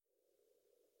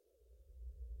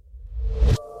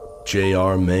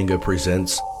JR Manga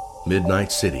presents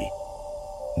Midnight City,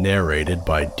 narrated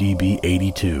by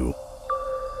DB82.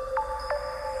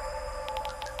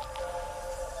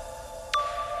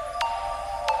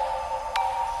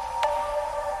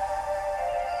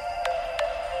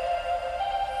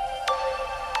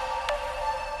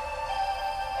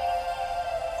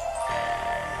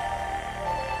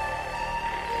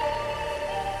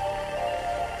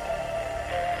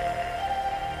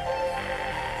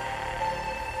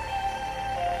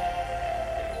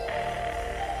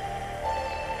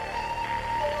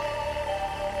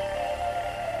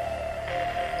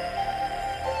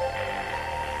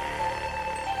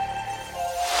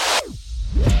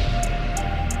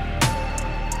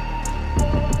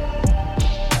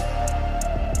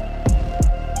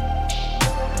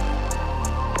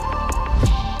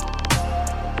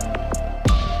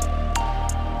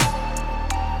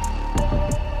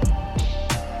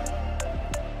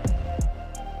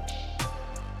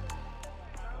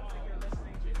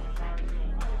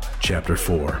 Chapter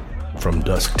 4, From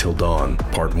Dusk Till Dawn,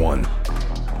 Part 1.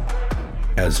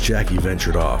 As Jackie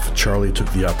ventured off, Charlie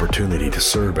took the opportunity to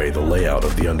survey the layout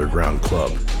of the underground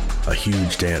club, a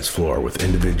huge dance floor with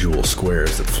individual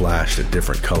squares that flashed a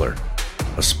different color,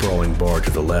 a sprawling bar to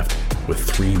the left with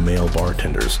 3 male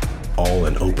bartenders, all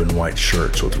in open white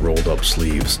shirts with rolled up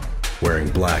sleeves, wearing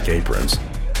black aprons.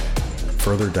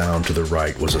 Further down to the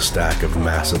right was a stack of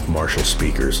massive Marshall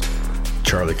speakers.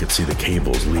 Charlie could see the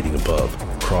cables leading above,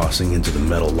 crossing into the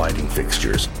metal lighting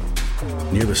fixtures.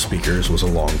 Near the speakers was a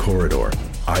long corridor.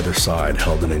 Either side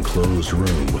held an enclosed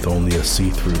room with only a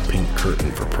see-through pink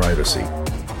curtain for privacy.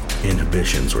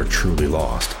 Inhibitions were truly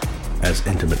lost, as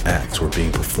intimate acts were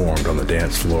being performed on the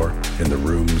dance floor, in the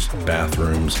rooms,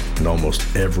 bathrooms, and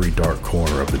almost every dark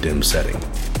corner of the dim setting.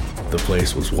 The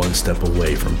place was one step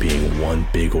away from being one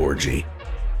big orgy.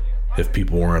 If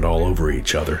people weren't all over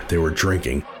each other, they were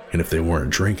drinking, and if they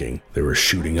weren't drinking, they were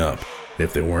shooting up. And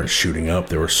if they weren't shooting up,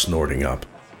 they were snorting up.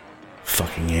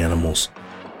 Fucking animals.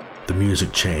 The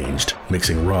music changed,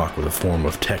 mixing rock with a form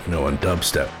of techno and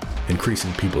dubstep,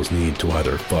 increasing people's need to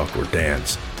either fuck or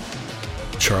dance.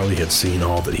 Charlie had seen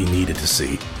all that he needed to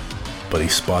see, but he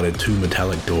spotted 2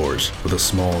 metallic doors with a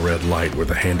small red light where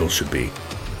the handle should be.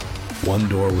 One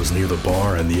door was near the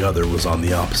bar and the other was on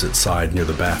the opposite side near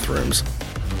the bathrooms.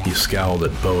 He scowled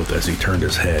at both as he turned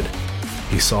his head.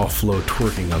 He saw Flo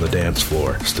twerking on the dance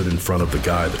floor, stood in front of the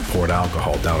guy that poured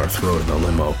alcohol down her throat in the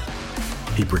limo.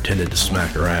 He pretended to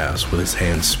smack her ass with his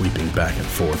hands sweeping back and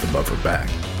forth above her back.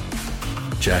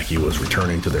 Jackie was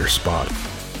returning to their spot,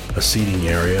 a seating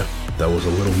area that was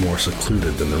a little more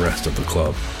secluded than the rest of the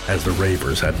club, as the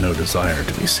ravers had no desire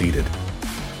to be seated.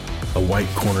 A white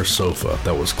corner sofa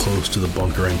that was close to the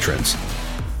bunker entrance,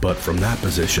 but from that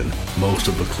position, most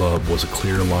of the club was a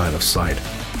clear line of sight,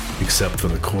 except for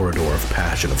the corridor of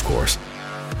passion, of course.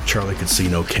 Charlie could see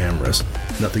no cameras,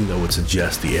 nothing that would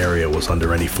suggest the area was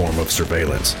under any form of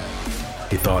surveillance.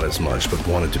 He thought as much, but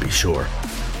wanted to be sure.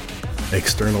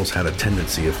 Externals had a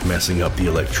tendency of messing up the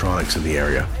electronics in the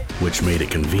area, which made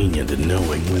it convenient in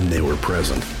knowing when they were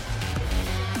present.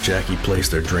 Jackie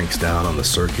placed their drinks down on the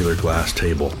circular glass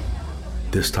table.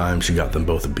 This time she got them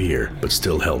both a beer, but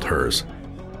still held hers.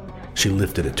 She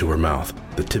lifted it to her mouth,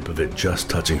 the tip of it just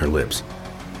touching her lips.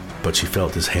 But she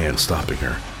felt his hand stopping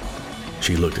her.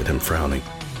 She looked at him, frowning.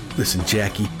 Listen,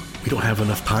 Jackie, we don't have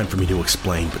enough time for me to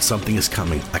explain, but something is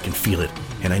coming. I can feel it,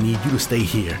 and I need you to stay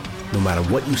here. No matter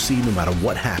what you see, no matter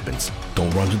what happens. Don't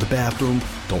run to the bathroom.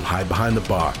 Don't hide behind the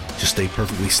bar. Just stay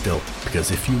perfectly still, because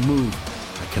if you move,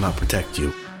 I cannot protect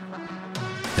you.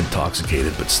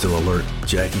 Intoxicated but still alert,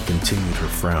 Jackie continued her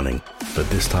frowning, but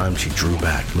this time she drew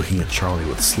back, looking at Charlie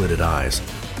with slitted eyes.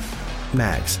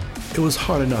 Max, it was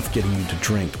hard enough getting you to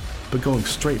drink, but going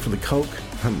straight for the coke,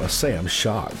 I must say I'm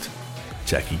shocked.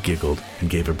 Jackie giggled and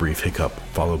gave a brief hiccup,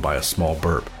 followed by a small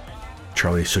burp.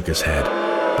 Charlie shook his head,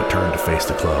 but turned to face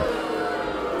the club.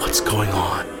 What's going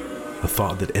on? A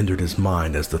thought that entered his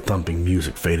mind as the thumping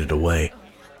music faded away.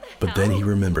 But then he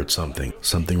remembered something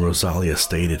Rosalia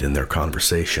stated in their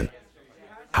conversation.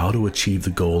 How to achieve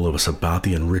the goal of a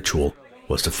Sabbathian ritual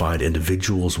was to find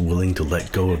individuals willing to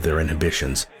let go of their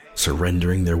inhibitions,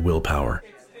 surrendering their willpower.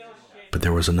 But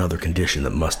there was another condition that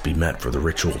must be met for the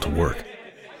ritual to work,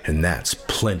 and that's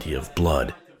plenty of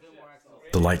blood.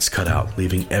 The lights cut out,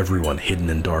 leaving everyone hidden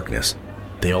in darkness.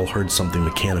 They all heard something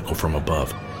mechanical from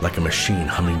above, like a machine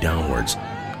humming downwards.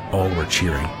 All were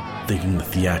cheering, thinking the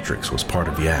theatrics was part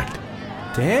of the act.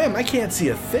 Damn, I can't see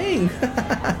a thing,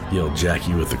 yelled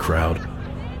Jackie with the crowd.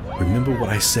 Remember what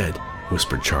I said,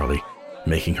 whispered Charlie,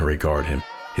 making her regard him,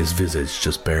 his visage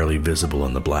just barely visible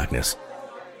in the blackness.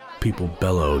 People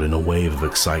bellowed in a wave of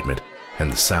excitement,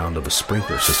 and the sound of a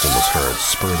sprinkler system was heard,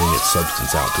 spurting its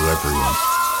substance out to everyone.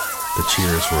 The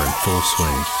cheers were in full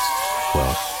swing.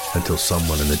 Well, until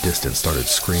someone in the distance started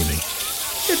screaming.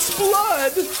 "It's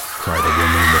blood!" cried a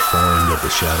woman in the falling of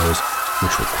the shadows,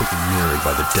 which were quickly mirrored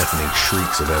by the deafening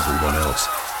shrieks of everyone else.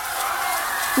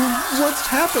 "What's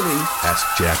happening?"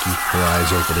 asked Jackie, her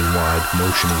eyes opening wide,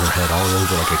 motioning her head all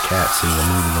over like a cat seeing a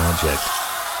moving object.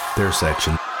 Their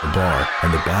section, the bar,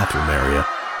 and the bathroom area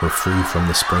were free from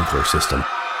the sprinkler system.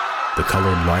 The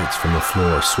colored lights from the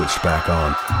floor switched back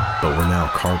on, but were now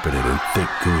carpeted in thick,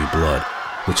 gooey blood,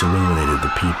 which illuminated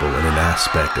the people in an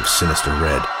aspect of sinister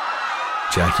red.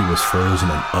 Jackie was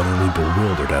frozen and utterly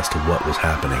bewildered as to what was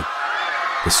happening.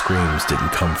 The screams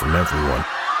didn't come from everyone,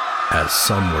 as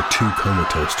some were too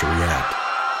comatose to react.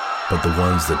 But the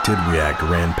ones that did react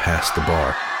ran past the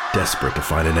bar, desperate to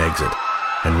find an exit,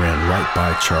 and ran right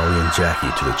by Charlie and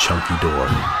Jackie to the chunky door,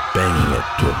 banging it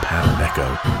to a patterned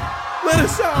echo. "Let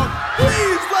us out!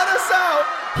 Please, let us out!"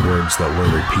 Words that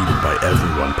were repeated by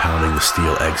everyone pounding the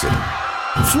steel exit.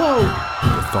 "Flo!"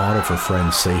 The thought of her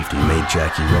friend's safety made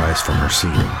Jackie rise from her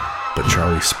seat, but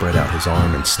Charlie spread out his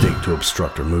arm and stick to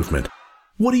obstruct her movement.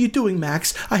 "What are you doing,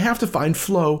 Max? I have to find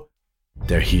Flo."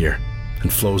 "They're here,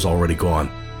 and Flo's already gone."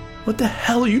 "What the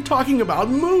hell are you talking about?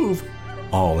 Move!"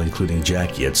 All, including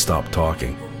Jackie, had stopped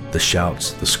talking. The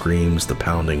shouts, the screams, the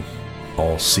pounding,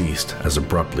 all ceased as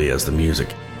abruptly as the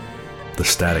music. The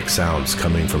static sounds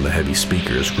coming from the heavy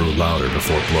speakers grew louder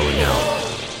before blowing out.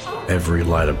 Every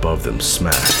light above them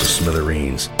smashed to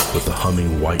smithereens, with the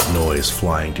humming white noise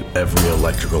flying to every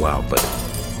electrical outlet.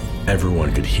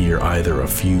 Everyone could hear either a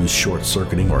fuse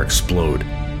short-circuiting or explode.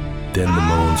 Then the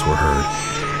moans were heard,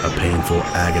 a painful,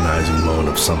 agonizing moan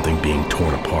of something being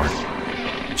torn apart.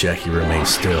 Jackie remained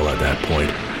still at that point.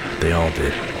 They all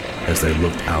did, as they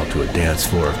looked out to a dance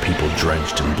floor of people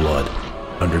drenched in blood,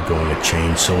 undergoing a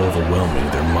change so overwhelming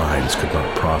their minds could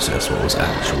not process what was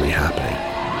actually happening.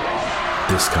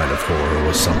 This kind of horror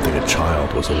was something a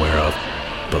child was aware of,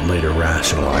 but later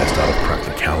rationalized out of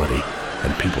practicality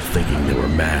and people thinking they were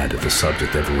mad if the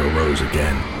subject ever arose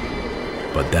again.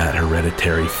 But that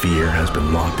hereditary fear has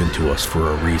been locked into us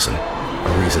for a reason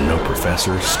no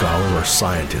professor, scholar, or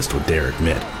scientist would dare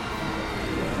admit.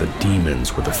 The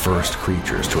demons were the first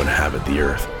creatures to inhabit the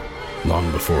earth, long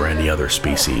before any other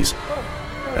species.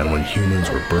 And when humans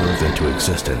were birthed into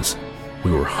existence,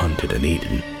 we were hunted and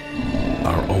eaten.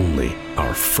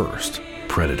 Our first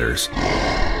predators.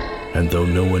 And though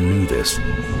no one knew this,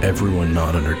 everyone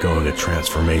not undergoing a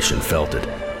transformation felt it.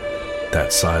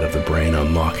 That side of the brain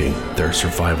unlocking, their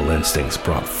survival instincts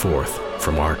brought forth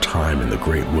from our time in the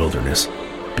great wilderness,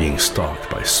 being stalked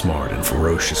by smart and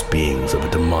ferocious beings of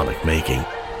a demonic making.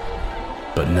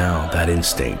 But now that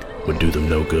instinct would do them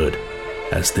no good,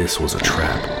 as this was a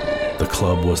trap. The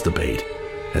club was the bait,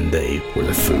 and they were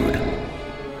the food.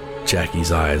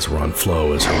 Jackie's eyes were on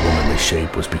Flo as her womanly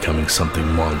shape was becoming something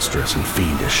monstrous and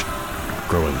fiendish,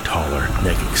 growing taller,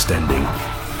 neck extending,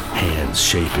 hands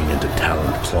shaping into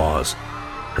taloned claws,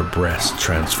 her breasts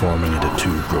transforming into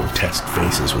two grotesque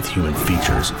faces with human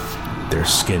features, their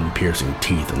skin-piercing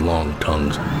teeth and long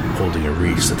tongues holding a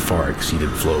reach that far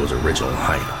exceeded Flo's original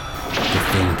height. The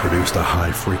thing produced a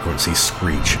high-frequency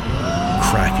screech,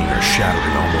 cracking or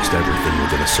shattering almost everything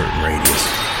within a certain radius,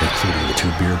 including the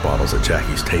 2 beer bottles at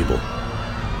Jackie's table.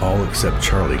 All except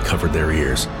Charlie covered their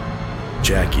ears.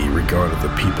 Jackie regarded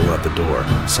the people at the door,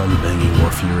 some banging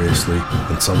more furiously,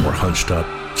 and some were hunched up,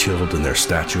 chilled in their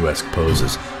statuesque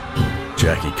poses.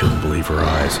 Jackie couldn't believe her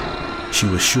eyes. She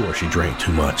was sure she drank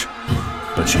too much,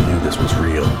 but she knew this was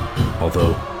real,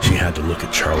 although she had to look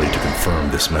at Charlie to confirm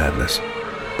this madness.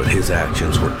 But his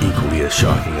actions were equally as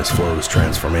shocking as Flo's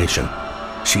transformation.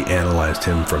 She analyzed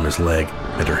him from his leg,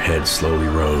 and her head slowly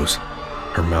rose.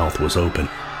 Her mouth was open,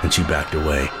 and she backed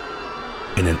away.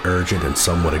 In an urgent and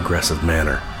somewhat aggressive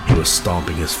manner, he was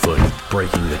stomping his foot,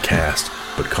 breaking the cast,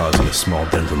 but causing a small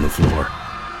dent on the floor.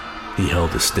 He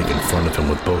held his stick in front of him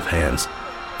with both hands,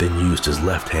 then used his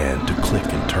left hand to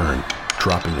click and turn,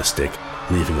 dropping the stick,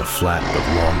 leaving a flat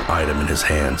but long item in his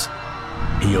hands.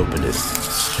 He opened it,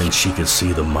 and she could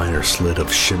see the minor slit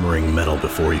of shimmering metal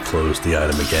before he closed the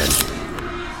item again.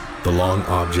 The long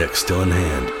object still in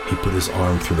hand, he put his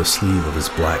arm through the sleeve of his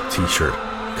black t-shirt,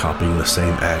 copying the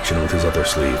same action with his other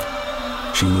sleeve.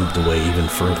 She moved away even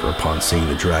further upon seeing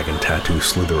the dragon tattoo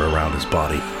slither around his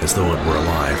body as though it were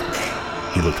alive.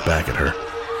 He looked back at her.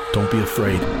 "Don't be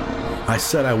afraid. I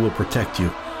said I will protect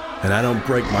you, and I don't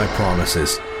break my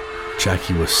promises."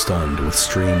 Jackie was stunned with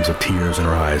streams of tears in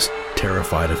her eyes,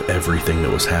 terrified of everything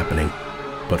that was happening,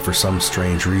 but for some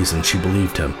strange reason she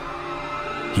believed him.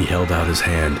 He held out his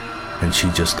hand, and she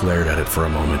just glared at it for a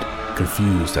moment,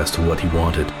 confused as to what he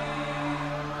wanted.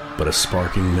 But a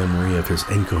sparking memory of his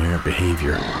incoherent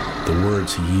behavior, the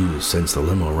words he used since the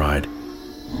limo ride,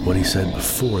 what he said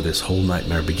before this whole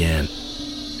nightmare began,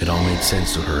 it all made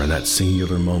sense to her in that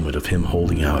singular moment of him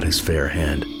holding out his fair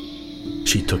hand.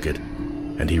 She took it,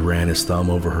 and he ran his thumb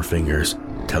over her fingers,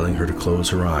 telling her to close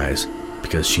her eyes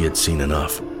because she had seen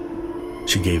enough.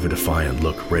 She gave a defiant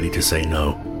look, ready to say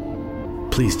no.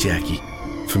 "Please, Jackie,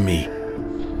 for me."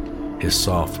 His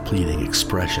soft, pleading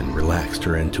expression relaxed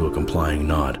her into a complying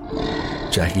nod.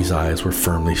 Jackie's eyes were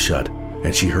firmly shut,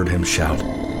 and she heard him shout,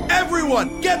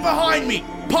 "Everyone, get behind me!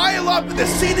 Pile up in the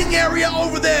seating area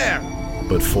over there!"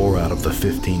 But 4 out of the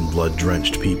 15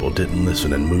 blood-drenched people didn't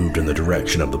listen and moved in the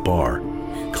direction of the bar,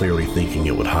 clearly thinking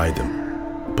it would hide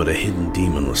them. But a hidden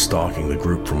demon was stalking the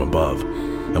group from above,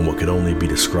 and what could only be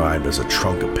described as a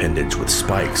trunk appendage with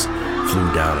spikes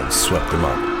flew down and swept them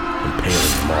up,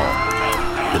 impaling them all.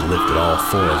 It lifted all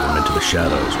 4 of them into the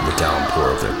shadows with a downpour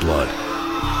of their blood.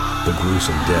 The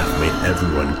gruesome death made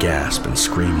everyone gasp and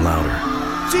scream louder.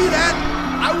 "See that?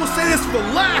 I will say this for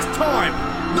the last time!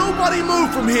 Nobody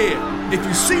move from here! If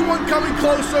you see one coming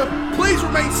closer, please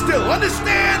remain still,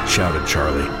 understand?" shouted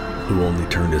Charlie, who only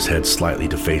turned his head slightly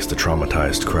to face the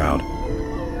traumatized crowd.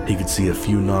 He could see a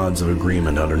few nods of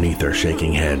agreement underneath their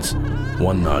shaking heads,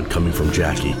 one nod coming from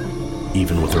Jackie,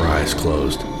 even with her eyes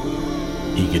closed.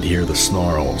 He could hear the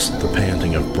snarls, the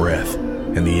panting of breath,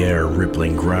 and the air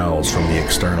rippling growls from the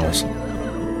externals.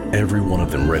 Every one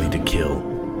of them ready to kill,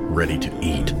 ready to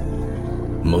eat.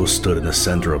 Most stood in the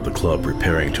center of the club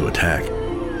preparing to attack.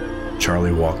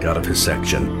 Charlie walked out of his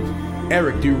section.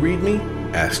 "Eric, do you read me?"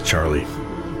 asked Charlie.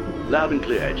 "Loud and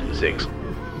clear, Agent 6.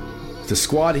 "Is the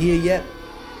squad here yet?"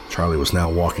 Charlie was now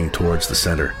walking towards the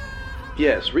center.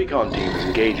 "Yes, recon team is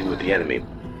engaging with the enemy.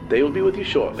 They will be with you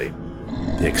shortly."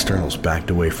 The externals backed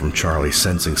away from Charlie,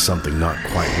 sensing something not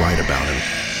quite right about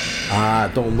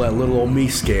him. Don't let little old me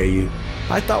scare you.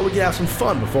 I thought we could have some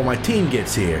fun before my team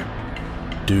gets here."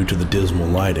 Due to the dismal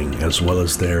lighting, as well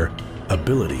as their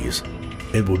abilities,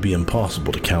 it would be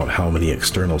impossible to count how many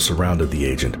externals surrounded the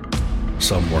agent.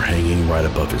 Some were hanging right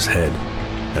above his head,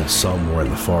 and some were in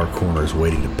the far corners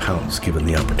waiting to pounce given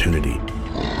the opportunity,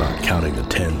 not counting the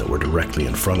 10 that were directly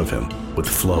in front of him, with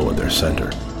Flo at their center.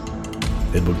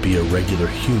 It would be a regular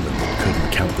human that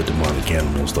couldn't count the demonic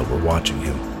animals that were watching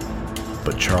him.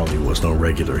 But Charlie was no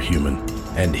regular human,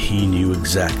 and he knew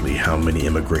exactly how many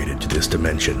immigrated to this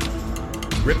dimension.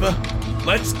 "Ripper,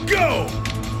 let's go!"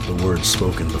 The words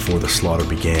spoken before the slaughter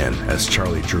began as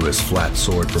Charlie drew his flat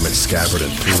sword from its scabbard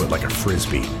and threw it like a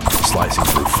frisbee, slicing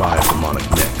through 5 demonic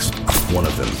necks, one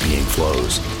of them being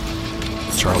Flo's.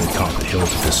 Charlie caught the hilt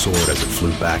of his sword as it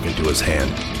flew back into his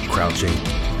hand, crouching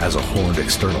as a horned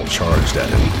external charged at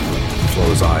him.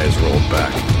 Flo's eyes rolled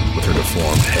back, with her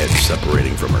deformed head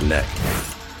separating from her neck.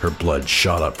 Her blood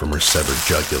shot up from her severed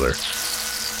jugular,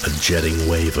 a jetting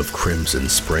wave of crimson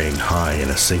spraying high in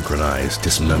a synchronized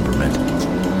dismemberment.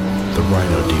 The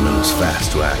rhino demon was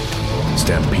fast to act,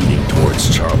 stampeding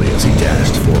towards Charlie as he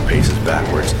dashed 4 paces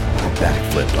backwards and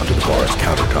backflipped onto the bar's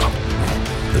countertop.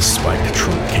 The spiked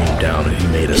trunk came down and he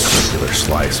made a circular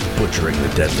slice, butchering the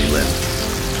deadly limb.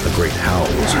 A great howl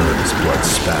was heard as blood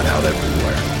spat out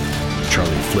everywhere.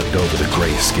 Charlie flipped over the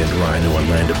gray-skinned rhino and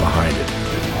landed behind it.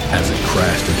 As it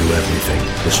crashed into everything,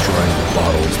 destroying the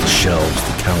bottles, the shelves,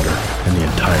 the counter, and the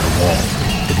entire wall,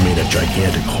 it made a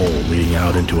gigantic hole leading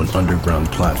out into an underground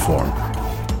platform.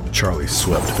 Charlie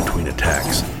swept between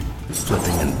attacks,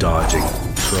 flipping and dodging,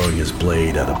 throwing his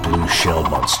blade at a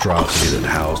blue-shelled monstrosity that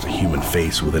housed a human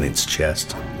face within its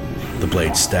chest. The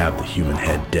blade stabbed the human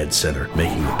head dead center,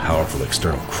 making the powerful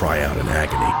external cry out in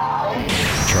agony.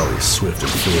 Charlie's swift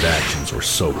and fluid actions were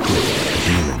so quick, the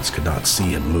demons could not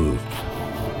see him move.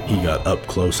 He got up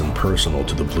close and personal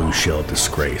to the blue-shelled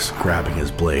disgrace, grabbing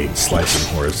his blade,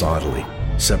 slicing horizontally,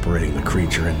 separating the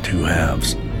creature in 2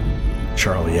 halves.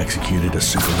 Charlie executed a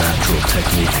supernatural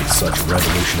technique with such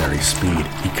revolutionary speed,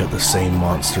 he cut the same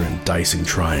monster in dicing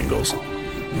triangles.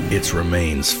 Its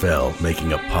remains fell,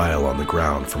 making a pile on the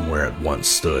ground from where it once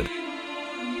stood.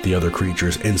 The other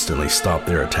creatures instantly stopped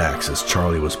their attacks as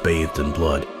Charlie was bathed in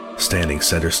blood, standing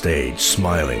center stage,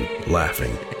 smiling,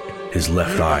 laughing, his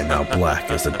left eye now black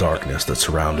as the darkness that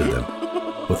surrounded them,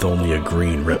 with only a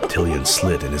green reptilian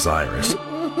slit in his iris.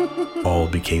 All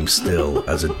became still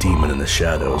as a demon in the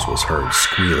shadows was heard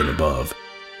squealing above.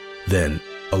 Then,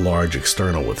 a large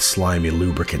external with slimy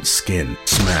lubricant skin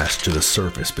smashed to the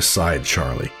surface beside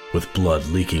Charlie, with blood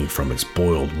leaking from its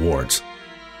boiled warts.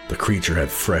 The creature had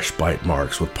fresh bite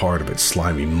marks with part of its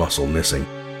slimy muscle missing.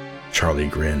 Charlie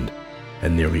grinned.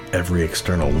 and nearly every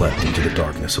external leapt into the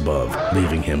darkness above,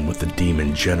 leaving him with the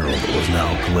demon general that was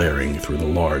now glaring through the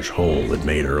large hole it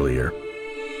made earlier.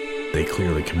 They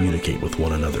clearly communicate with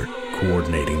one another,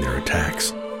 coordinating their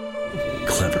attacks.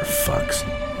 Clever fucks.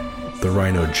 The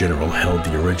Rhino General held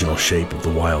the original shape of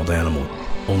the wild animal,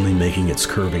 only making its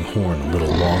curving horn a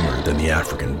little longer than the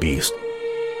African beast.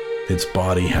 Its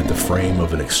body had the frame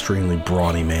of an extremely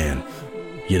brawny man,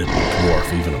 yet it would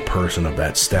dwarf even a person of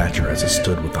that stature as it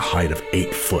stood with the height of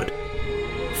 8 foot.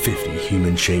 50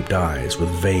 human-shaped eyes with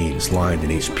veins lined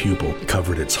in each pupil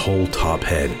covered its whole top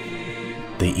head.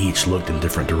 They each looked in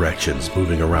different directions,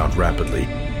 moving around rapidly,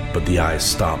 but the eyes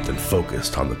stopped and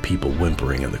focused on the people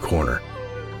whimpering in the corner.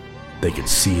 They could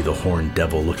see the horned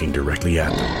devil looking directly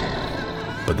at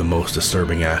them. But the most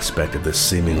disturbing aspect of this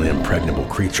seemingly impregnable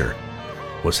creature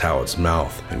was how its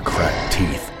mouth and cracked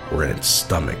teeth were in its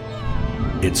stomach.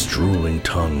 Its drooling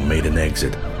tongue made an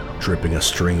exit, dripping a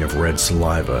string of red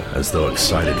saliva as though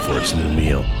excited for its new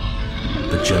meal.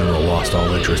 The general lost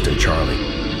all interest in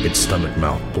Charlie. Its stomach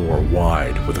mouth bore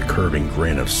wide with a curving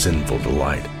grin of sinful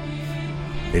delight.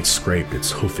 It scraped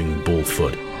its hoofing bull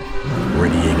foot,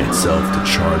 readying itself to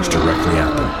charge directly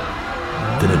at them.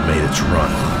 Then it made its run.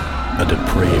 A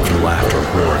depraved laughter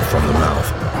roared from the mouth.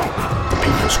 The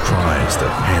people's cries,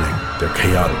 their panic, their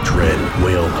chaotic dread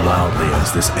wailed loudly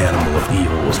as this animal of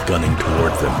evil was gunning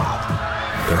toward them.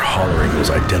 Their hollering was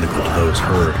identical to those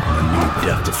heard on a new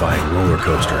death-defying roller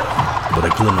coaster, but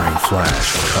a glimmering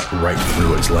flash cut right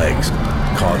through its legs,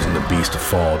 causing the beast to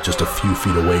fall just a few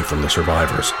feet away from the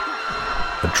survivors.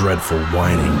 A dreadful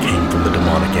whining came from the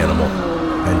demonic animal,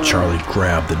 and Charlie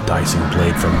grabbed the dicing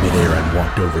blade from midair and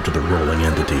walked over to the rolling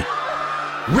entity.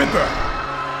 Ripper!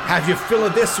 Have your fill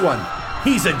of this one!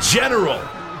 He's a general!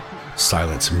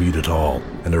 Silence muted all,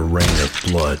 and a rain of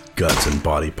blood, guts, and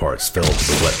body parts fell to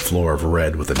the wet floor of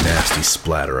red with a nasty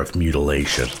splatter of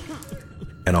mutilation.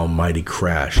 An almighty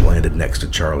crash landed next to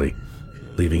Charlie,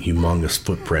 leaving humongous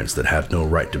footprints that had no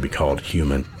right to be called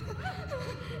human.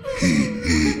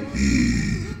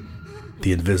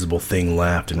 The invisible thing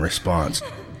laughed in response,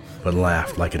 but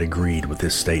laughed like it agreed with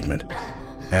his statement.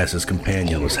 As his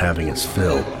companion was having its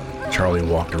fill, Charlie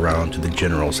walked around to the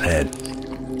general's head.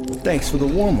 Thanks for the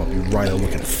warm-up, you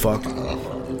rhino-looking fuck.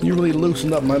 You really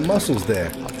loosened up my muscles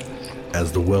there.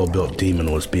 As the well-built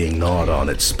demon was being gnawed on,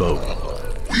 it spoke.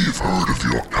 We've heard of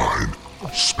your kind,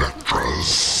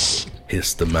 Spectres,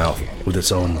 hissed the mouth, with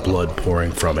its own blood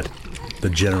pouring from it. The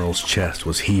general's chest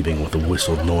was heaving with a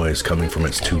whistled noise coming from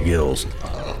its 2 gills,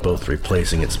 both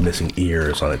replacing its missing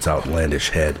ears on its outlandish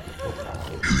head.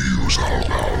 You use our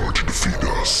power to defeat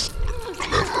us.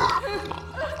 Clever.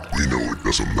 We know it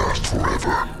doesn't last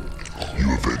forever.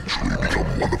 You eventually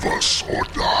become one of us or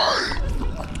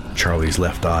die. Charlie's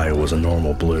left eye was a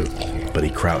normal blue, but he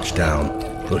crouched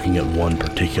down, looking at one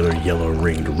particular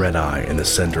yellow-ringed red eye in the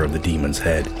center of the demon's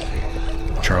head.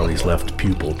 Charlie's left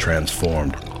pupil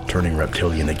transformed, turning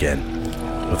reptilian again,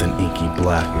 with an inky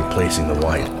black replacing the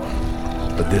white.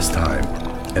 But this time,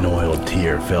 an oiled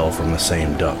tear fell from the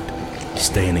same duct,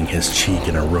 staining his cheek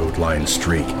in a road-lined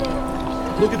streak.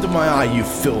 Look into my eye, you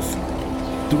filth.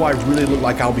 Do I really look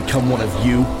like I'll become one of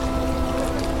you?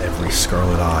 Every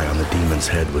scarlet eye on the demon's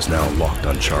head was now locked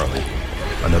on Charlie.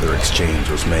 Another exchange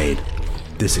was made.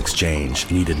 This exchange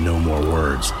needed no more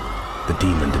words. The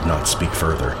demon did not speak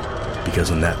further, because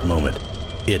in that moment,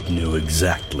 it knew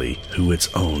exactly who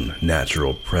its own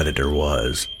natural predator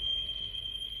was.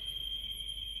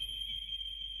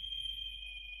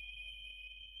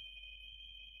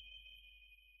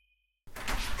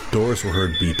 Doors were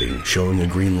heard beeping, showing a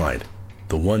green light.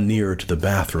 The one nearer to the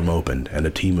bathroom opened, and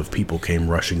a team of people came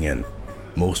rushing in.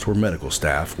 Most were medical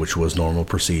staff, which was normal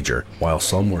procedure, while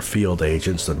some were field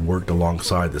agents that worked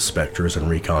alongside the Spectres and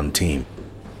Recon team.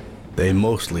 They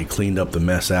mostly cleaned up the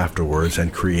mess afterwards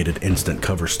and created instant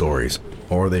cover stories,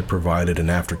 or they provided an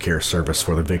aftercare service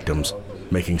for the victims,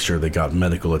 making sure they got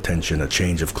medical attention, a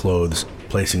change of clothes,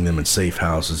 placing them in safe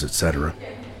houses, etc.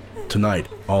 Tonight,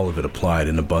 all of it applied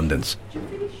in abundance.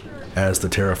 As the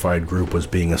terrified group was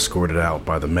being escorted out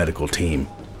by the medical team,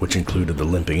 which included the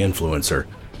limping influencer,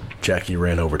 Jackie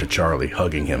ran over to Charlie,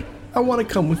 hugging him. I want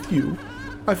to come with you.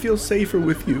 I feel safer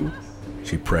with you.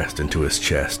 She pressed into his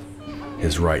chest,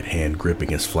 his right hand gripping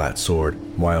his flat sword,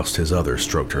 whilst his other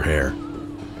stroked her hair.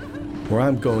 Where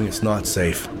I'm going, it's not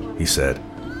safe, he said.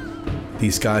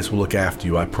 These guys will look after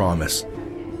you, I promise.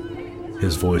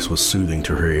 His voice was soothing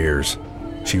to her ears.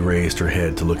 She raised her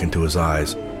head to look into his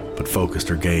eyes, but focused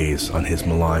her gaze on his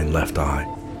malign left eye.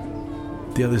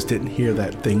 The others didn't hear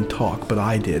that thing talk, but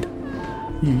I did.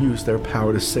 You use their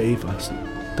power to save us,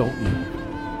 don't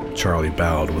you? Charlie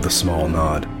bowed with a small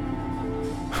nod.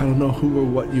 I don't know who or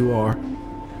what you are.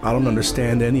 I don't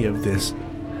understand any of this.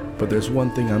 But there's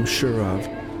one thing I'm sure of.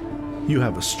 You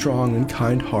have a strong and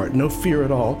kind heart, no fear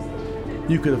at all.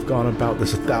 You could have gone about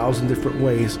this 1,000 different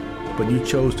ways, but you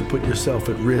chose to put yourself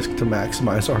at risk to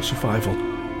maximize our survival.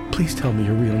 Please tell me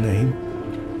your real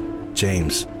name.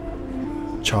 James.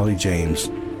 Charlie James.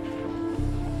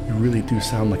 You really do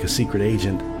sound like a secret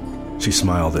agent. She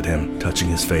smiled at him, touching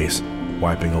his face,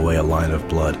 wiping away a line of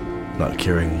blood, not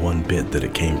caring one bit that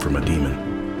it came from a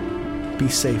demon. Be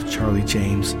safe, Charlie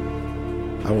James.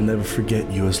 I will never forget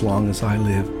you as long as I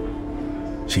live.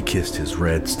 She kissed his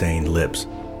red-stained lips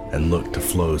and looked to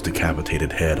Flo's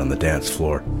decapitated head on the dance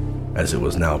floor, as it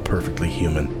was now perfectly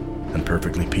human and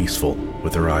perfectly peaceful,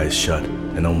 with her eyes shut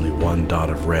and only one dot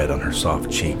of red on her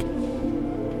soft cheek.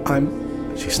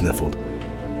 She sniffled.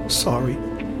 Sorry.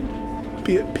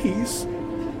 Be at peace.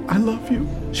 I love you,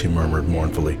 she murmured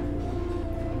mournfully.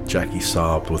 Jackie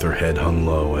sobbed with her head hung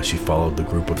low as she followed the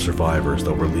group of survivors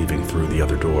that were leaving through the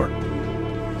other door.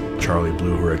 Charlie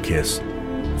blew her a kiss,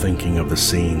 thinking of the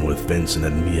scene with Vincent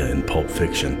and Mia in Pulp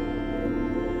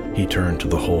Fiction. He turned to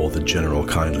the hole the General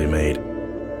kindly made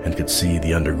and could see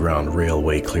the underground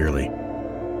railway clearly.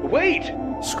 Wait!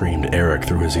 Screamed Eric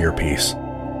through his earpiece.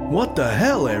 What the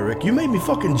hell, Eric? You made me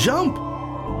fucking jump!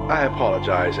 I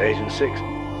apologize, Agent 6,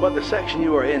 but the section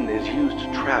you are in is used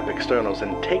to trap externals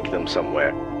and take them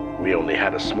somewhere. We only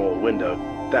had a small window.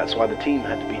 That's why the team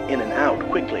had to be in and out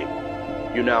quickly.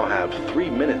 You now have 3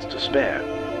 minutes to spare.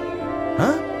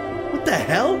 Huh? What the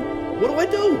hell? What do I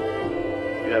do?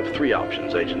 You have 3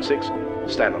 options, Agent 6.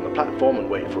 Stand on the platform and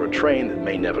wait for a train that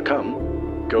may never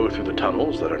come. Go through the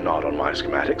tunnels that are not on my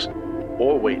schematics.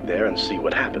 Or wait there and see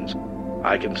what happens.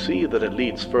 I can see that it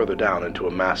leads further down into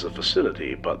a massive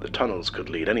facility, but the tunnels could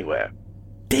lead anywhere.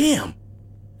 Damn!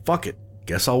 Fuck it.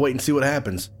 Guess I'll wait and see what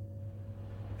happens.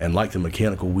 And like the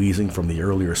mechanical wheezing from the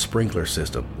earlier sprinkler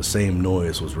system, the same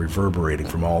noise was reverberating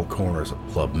from all corners of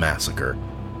Club Massacre.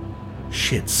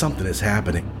 Shit, something is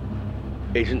happening.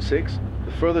 Agent 6,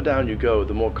 the further down you go,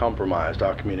 the more compromised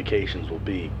our communications will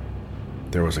be.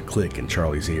 There was a click in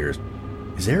Charlie's ears.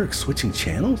 Is Eric switching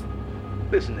channels?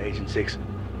 Listen, Agent 6,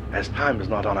 as time is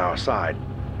not on our side,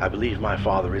 I believe my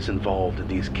father is involved in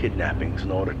these kidnappings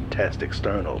in order to test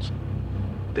externals.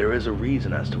 There is a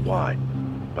reason as to why,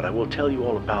 but I will tell you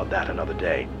all about that another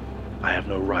day. I have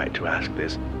no right to ask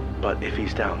this, but if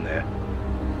he's down there,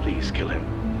 please kill him.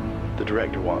 The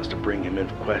director wants to bring him in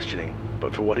for questioning,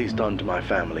 but for what he's done to my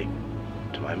family,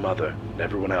 to my mother and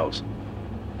everyone else,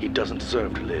 he doesn't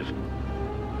deserve to live.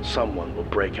 Someone will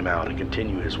break him out and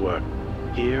continue his work.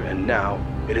 Here and now,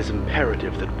 it is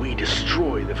imperative that we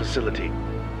destroy the facility.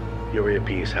 Your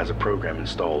earpiece has a program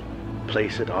installed.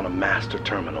 Place it on a master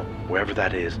terminal, wherever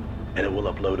that is, and it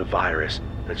will upload a virus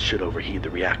that should overheat the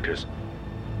reactors.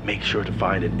 Make sure to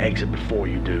find an exit before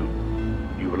you do.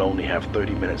 You will only have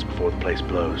 30 minutes before the place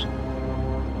blows.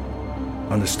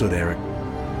 Understood, Eric.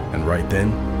 And right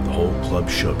then, the whole club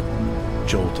shook,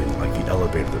 jolting like the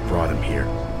elevator that brought him here.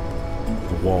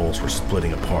 The walls were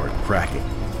splitting apart, cracking,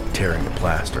 tearing the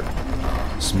plaster.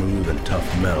 Smooth and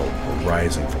tough metal were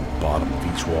rising from the bottom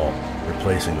of each wall,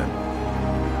 replacing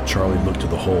them. Charlie looked to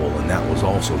the hole, and that was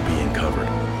also being covered.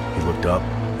 He looked up,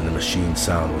 and the machine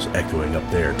sound was echoing up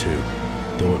there, too.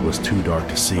 Though it was too dark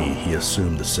to see, he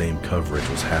assumed the same coverage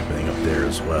was happening up there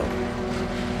as well.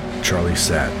 Charlie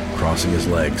sat, crossing his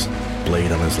legs,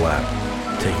 blade on his lap,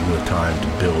 taking the time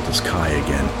to build his Kai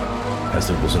again,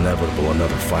 as it was inevitable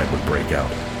another fight would break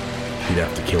out. He'd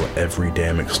have to kill every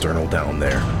damn external down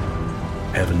there.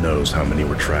 Heaven knows how many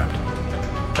were trapped.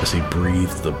 As he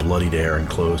breathed the bloodied air and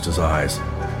closed his eyes,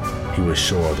 he was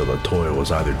sure that Latoya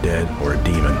was either dead or a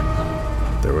demon.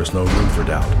 There was no room for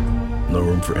doubt, no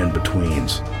room for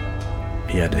in-betweens.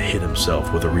 He had to hit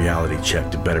himself with a reality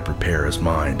check to better prepare his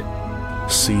mind.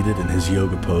 Seated in his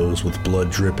yoga pose with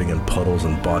blood dripping in puddles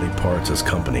and body parts as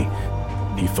company,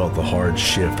 he felt the hard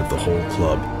shift of the whole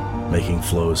club, making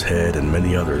Flo's head and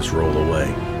many others roll away.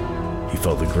 He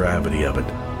felt the gravity of it,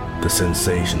 the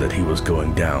sensation that he was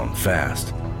going down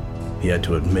fast. He had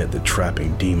to admit that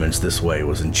trapping demons this way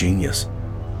was ingenious.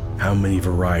 How many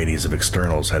varieties of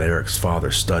externals had Eric's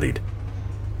father studied?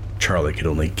 Charlie could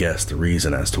only guess the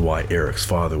reason as to why Eric's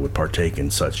father would partake in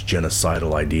such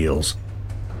genocidal ideals.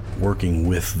 Working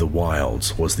with the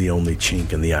wilds was the only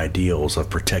chink in the ideals of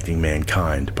protecting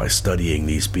mankind by studying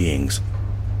these beings.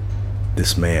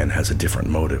 This man has a different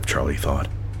motive, Charlie thought.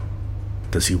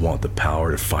 Does he want the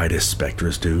power to fight as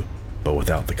specters do, but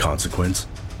without the consequence?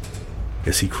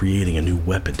 Is he creating a new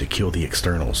weapon to kill the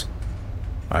externals?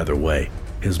 Either way,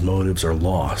 his motives are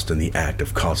lost in the act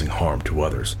of causing harm to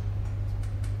others.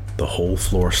 The whole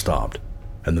floor stopped,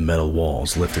 and the metal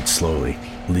walls lifted slowly,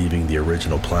 leaving the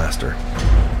original plaster.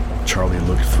 Charlie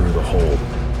looked through the hole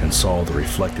and saw the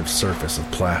reflective surface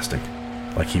of plastic,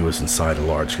 like he was inside a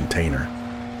large container.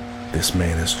 This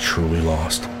man is truly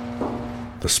lost.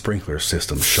 The sprinkler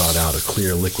system shot out a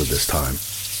clear liquid this time,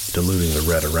 diluting the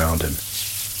red around him.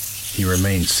 He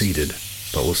remained seated,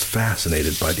 but was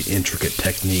fascinated by the intricate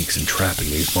techniques in trapping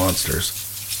these monsters.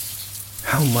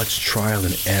 How much trial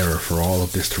and error for all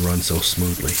of this to run so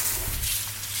smoothly.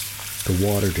 The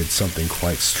water did something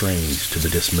quite strange to the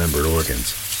dismembered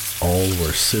organs. All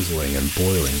were sizzling and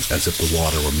boiling as if the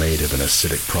water were made of an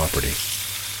acidic property.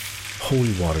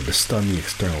 Holy water to stun the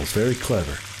externals, very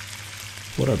clever.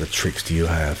 What other tricks do you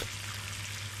have?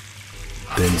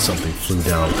 Then something flew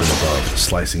down from above,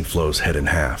 slicing Flo's head in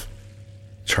half.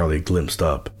 Charlie glimpsed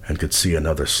up and could see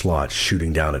another slot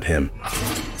shooting down at him.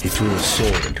 He threw his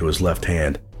sword into his left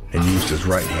hand and used his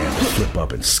right hand to flip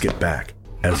up and skip back,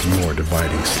 as more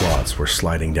dividing slots were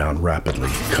sliding down rapidly,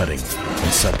 cutting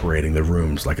and separating the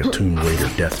rooms like a Tomb Raider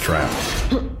death trap.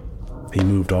 He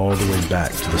moved all the way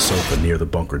back to the sofa near the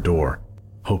bunker door,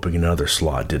 hoping another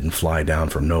slot didn't fly down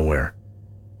from nowhere.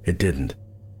 It didn't.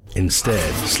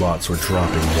 Instead, slots were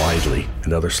dropping widely,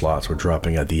 and other slots were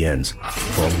dropping at the ends,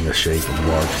 forming the shape of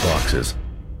large boxes,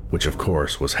 which of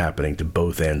course was happening to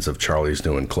both ends of Charlie's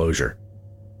new enclosure.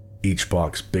 Each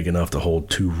box big enough to hold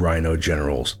 2 rhino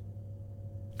generals.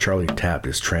 Charlie tapped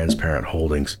his transparent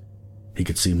holdings. He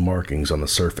could see markings on the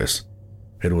surface.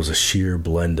 It was a sheer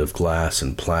blend of glass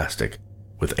and plastic,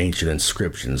 with ancient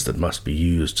inscriptions that must be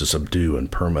used to subdue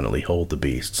and permanently hold the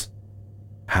beasts.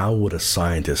 How would a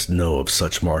scientist know of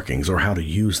such markings or how to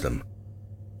use them?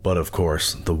 But of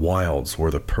course, the wilds were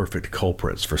the perfect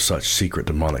culprits for such secret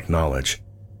demonic knowledge.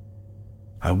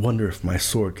 I wonder if my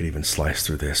sword could even slice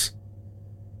through this.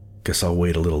 Guess I'll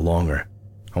wait a little longer.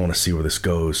 I want to see where this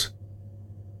goes.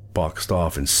 Boxed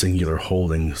off in singular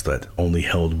holdings that only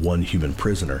held one human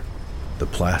prisoner, the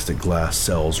plastic glass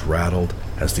cells rattled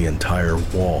as the entire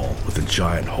wall with a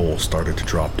giant hole started to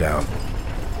drop down,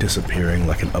 disappearing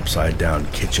like an upside-down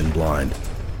kitchen blind.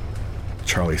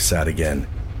 Charlie sat again,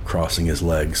 crossing his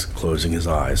legs, closing his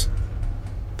eyes.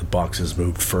 The boxes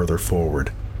moved further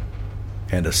forward,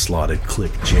 and a slotted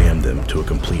click jammed them to a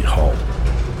complete halt.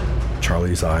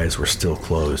 Charlie's eyes were still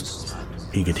closed.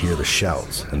 He could hear the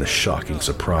shouts and the shocking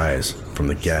surprise from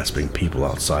the gasping people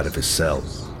outside of his cell.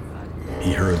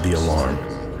 He heard the alarm,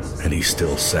 and he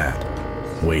still sat,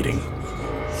 waiting.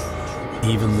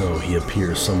 Even though he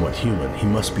appears somewhat human, he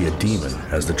must be a demon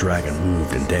as the dragon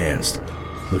moved and danced,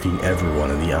 looking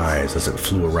everyone in the eyes as it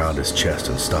flew around his chest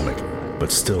and stomach,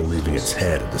 but still leaving its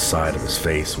head at the side of his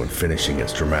face when finishing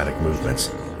its dramatic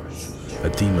movements. A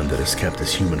demon that has kept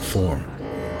his human form,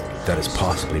 that has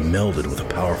possibly melded with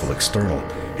a powerful external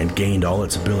and gained all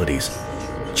its abilities,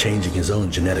 changing his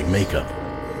own genetic makeup.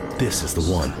 This is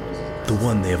the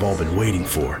one they have all been waiting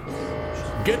for.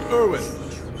 Get Irwin!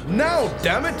 Now,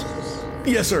 damn it!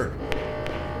 Yes, sir.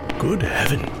 Good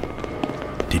heaven.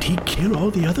 Did he kill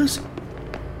all the others?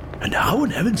 And how in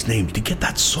heaven's name did he get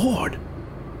that sword?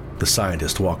 The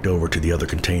scientist walked over to the other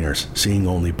containers, seeing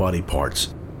only body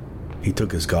parts. He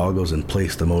took his goggles and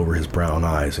placed them over his brown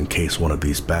eyes in case one of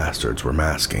these bastards were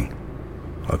masking.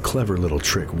 A clever little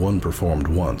trick one performed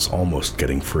once, almost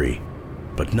getting free.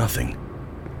 But nothing.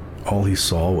 All he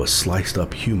saw was sliced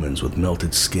up humans with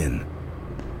melted skin.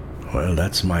 Well,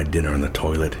 that's my dinner in the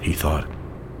toilet, he thought.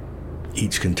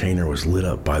 Each container was lit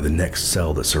up by the next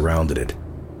cell that surrounded it,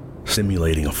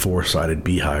 simulating a 4-sided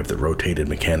beehive that rotated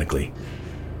mechanically.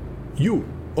 You,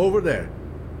 over there.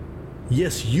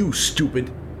 Yes, you,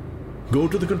 stupid. Go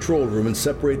to the control room and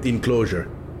separate the enclosure.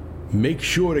 Make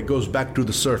sure it goes back to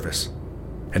the surface.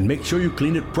 And make sure you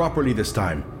clean it properly this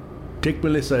time. Take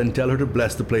Melissa and tell her to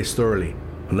bless the place thoroughly,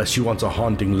 unless she wants a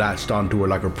haunting latched onto her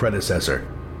like her predecessor.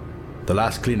 The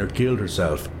last cleaner killed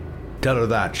herself. Tell her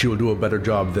that, she will do a better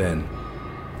job then.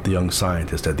 The young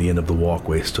scientist at the end of the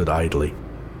walkway stood idly.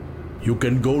 You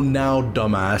can go now,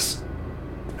 dumbass.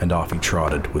 And off he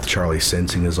trotted, with Charlie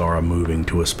sensing his aura moving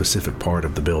to a specific part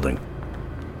of the building.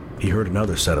 He heard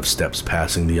another set of steps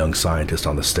passing the young scientist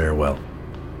on the stairwell.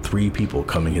 3 people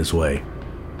coming his way.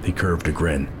 He curved a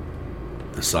grin.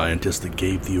 The scientist that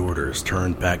gave the orders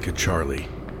turned back to Charlie.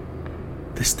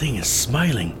 This thing is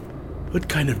smiling. What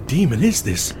kind of demon is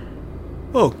this?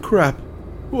 Oh crap,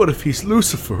 what if he's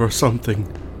Lucifer or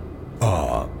something?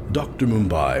 Dr.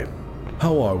 Mumbai,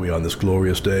 how are we on this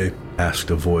glorious day?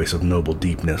 Asked a voice of noble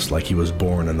deepness like he was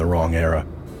born in the wrong era.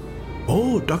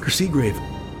 Oh, Dr. Seagrave,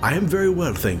 I am very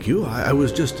well, thank you. I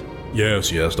was just...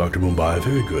 Yes, Dr. Mumbai,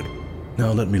 very good.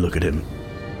 Now let me look at him.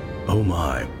 Oh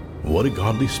my, What a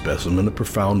godly specimen of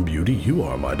profound beauty you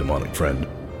are, my demonic friend.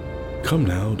 Come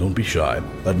now, don't be shy.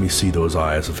 Let me see those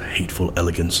eyes of hateful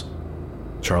elegance.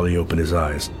 Charlie opened his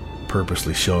eyes,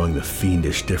 purposely showing the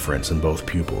fiendish difference in both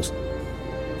pupils.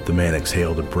 The man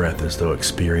exhaled a breath as though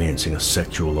experiencing a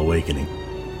sexual awakening.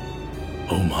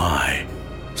 "Oh my,"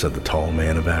 said the tall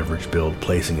man of average build,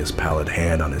 placing his pallid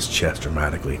hand on his chest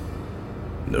dramatically.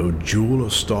 "No jewel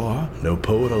or star, no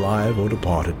poet alive or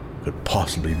departed could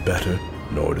possibly better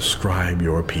nor describe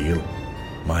your appeal.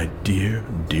 My dear,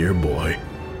 dear boy.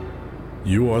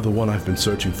 You are the one I've been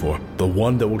searching for, the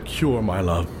one that will cure my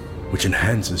love, which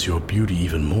enhances your beauty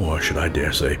even more, should I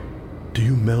dare say. Do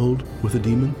you meld with a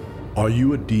demon? Are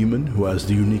you a demon who has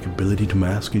the unique ability to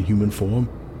mask in human form?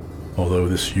 Although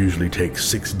this usually takes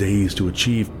 6 days to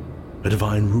achieve, a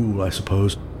divine rule, I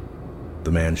suppose."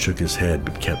 The man shook his head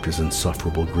but kept his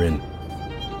insufferable grin.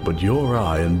 "But your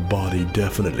eye and body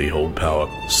definitely hold power.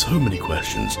 So many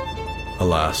questions.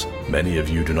 Alas, many of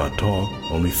you do not talk,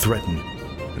 only threaten,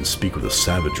 and speak with a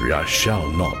savagery I shall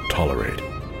not tolerate."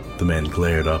 The man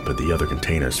glared up at the other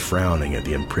containers, frowning at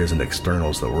the imprisoned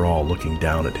externals that were all looking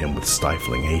down at him with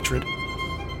stifling hatred.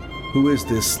 "Who is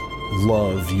this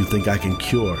love you think I can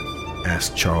cure?"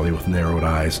 asked Charlie with narrowed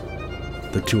eyes.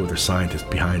 The 2 other scientists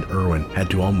behind Irwin had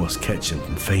to almost catch him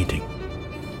from fainting.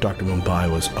 Dr. Mumbai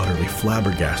was utterly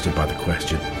flabbergasted by the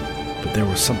question, but there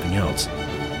was something else.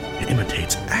 "It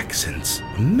imitates accents.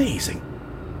 Amazing."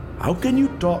 "How can you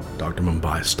talk?" Dr.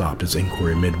 Mumbai stopped his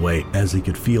inquiry midway as he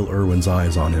could feel Irwin's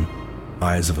eyes on him.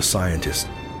 Eyes of a scientist.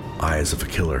 Eyes of a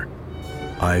killer.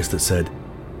 Eyes that said,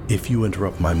 "If you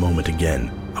interrupt my moment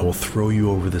again, I will throw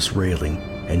you over this railing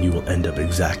and you will end up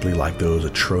exactly like those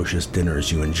atrocious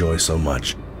dinners you enjoy so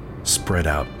much, spread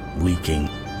out, leaking,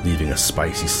 leaving a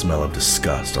spicy smell of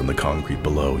disgust on the concrete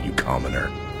below, you commoner."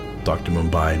 Dr.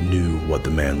 Mumbai knew what the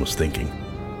man was thinking.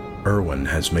 Irwin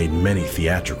has made many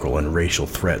theatrical and racial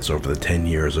threats over the 10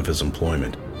 years of his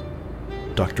employment.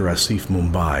 Dr. Asif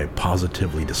Mumbai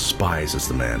positively despises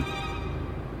the man.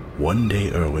 "One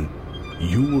day, Irwin,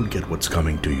 you will get what's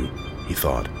coming to you," he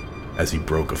thought, as he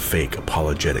broke a fake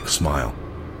apologetic smile.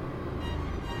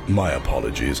 "My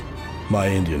apologies. My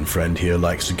Indian friend here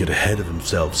likes to get ahead of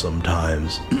himself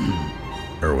sometimes."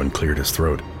 Irwin cleared his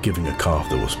throat, giving a cough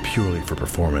that was purely for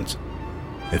performance.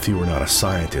 If he were not a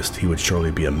scientist, he would surely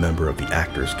be a member of the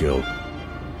Actors Guild.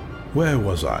 "Where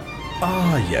was I?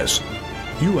 Ah, yes.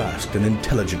 You asked an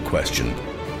intelligent question,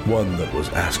 one that was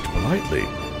asked politely.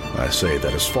 I say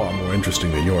that is far more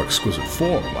interesting than your exquisite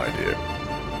form, my dear."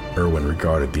 Irwin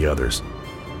regarded the others.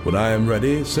 "When I am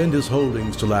ready, send his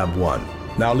holdings to Lab 1.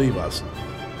 Now leave us."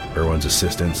 Irwin's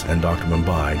assistants and Dr.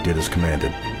 Mumbai did as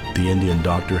commanded. The Indian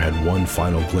doctor had one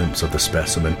final glimpse of the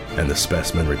specimen, and the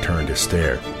specimen returned his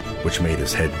stare, which made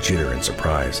his head jitter in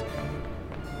surprise.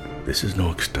 "This is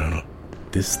no external.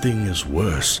 This thing is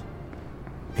worse."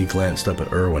 He glanced up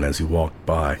at Irwin as he walked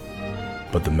by,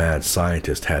 but the mad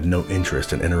scientist had no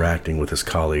interest in interacting with his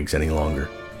colleagues any longer.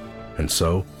 And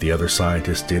so, the other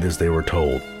scientists did as they were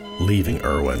told, leaving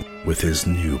Irwin with his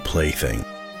new plaything.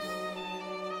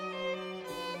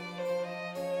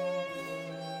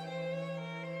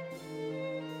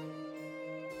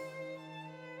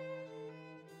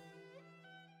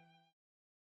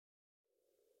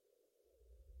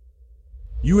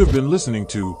 You have been listening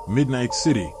to Midnight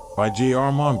City by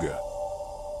J.R. Manga.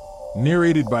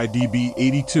 Narrated by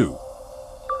DB82.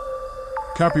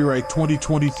 Copyright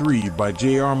 2023 by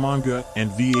J.R. Manga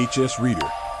and VHS Reader.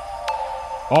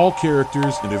 All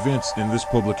characters and events in this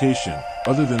publication,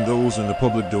 other than those in the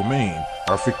public domain,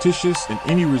 are fictitious, and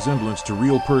any resemblance to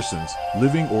real persons,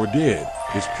 living or dead,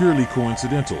 is purely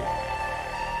coincidental.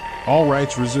 All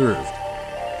rights reserved.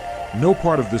 No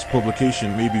part of this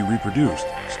publication may be reproduced,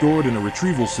 stored in a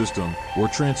retrieval system, or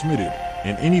transmitted,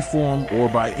 in any form or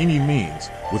by any means,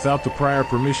 without the prior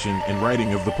permission and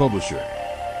writing of the publisher.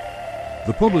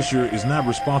 The publisher is not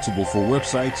responsible for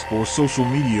websites or social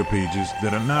media pages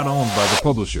that are not owned by the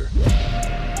publisher.